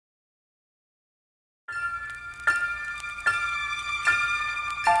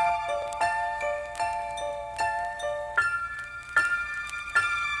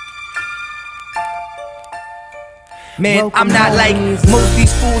Man, I'm not like most these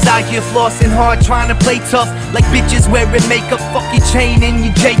fools out here flossing hard, trying to play tough. Like bitches wearing makeup, fuck your chain and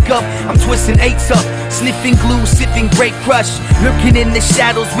your Jacob. I'm twisting eights up, sniffing glue, sipping great crush. Lurking in the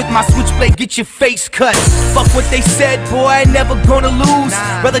shadows with my switchblade, get your face cut. Fuck what they said, boy, I ain't never gonna lose.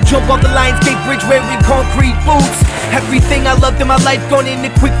 Rather jump off the Lionsgate Bridge wearing concrete boots. Everything I loved in my life gone in a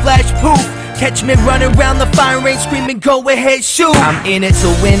quick flash poof. Catch me running around the firing range screaming, go ahead, shoot. I'm in it to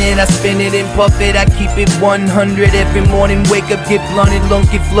win it, I spin it and puff it. I keep it 100 every morning, wake up, get blunted, lungs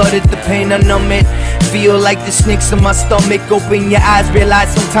get flooded, the pain I numb it. Feel like the snakes in my stomach, open your eyes,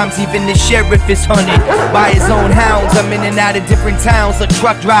 realize sometimes even the sheriff is hunted by his own hounds. I'm in and out of different towns like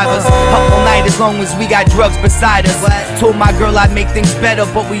truck drivers, up all night as long as we got drugs beside us. Told my girl I'd make things better,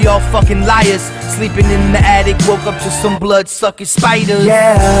 but we all fucking liars. Sleeping in the attic, woke up to some blood-sucking spiders.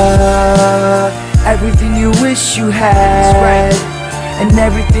 Yeah, everything you wish you had, and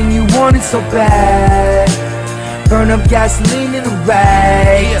everything you wanted so bad. Burn up gasoline in a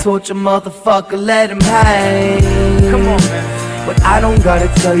rag, torture motherfucker, let him hang. Come on, man. But I don't gotta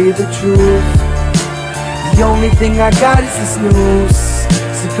tell you the truth. The only thing I got is this news.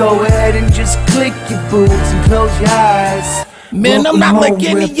 So go ahead and just click your boobs and close your eyes. Man, I'm not like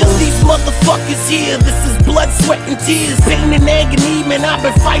any of these motherfuckers here. This is blood, sweat, and tears, pain and agony. Man, I've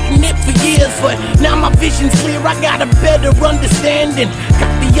been fighting it for years, but now my vision's clear. I got a better understanding.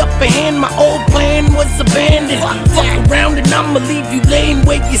 Got the upper hand, my old plan was abandoned. Fuck around and I'ma leave you laying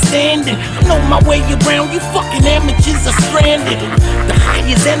where you're standing. I know my way around, you fucking amateurs are stranded. The high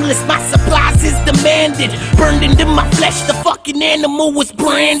is endless, my supplies is demanded. Burned into my flesh, the fucking animal was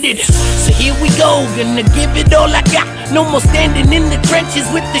branded. So here we go, gonna give it all I got. No more standing in the trenches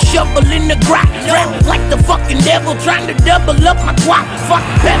with the shovel in the grot. Rap like the fucking devil, trying to double up my guap. Fuck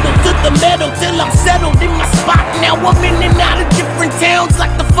pedal to the metal till I'm settled in my spot. Now I'm in and out of different towns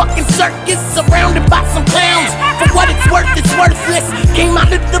like the fucking circus, surrounded by some clowns. For what it's worth, it's worthless. Came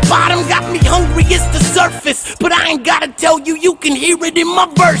out at the bottom, got me hungry as the surface. But I ain't gotta tell you, you can hear it in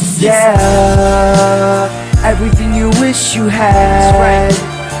my verses. Yeah, everything you wish you had,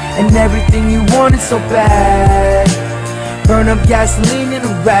 and everything you wanted so bad. Burn up gasoline in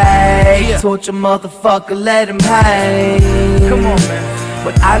a rag, torture motherfucker, let him hang. Come on, man.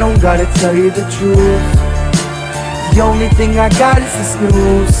 But I don't gotta tell you the truth. The only thing I got is this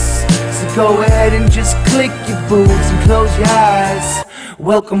news. So go ahead and just click your boobs and close your eyes.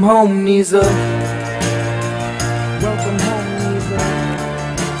 Welcome home, Nisa.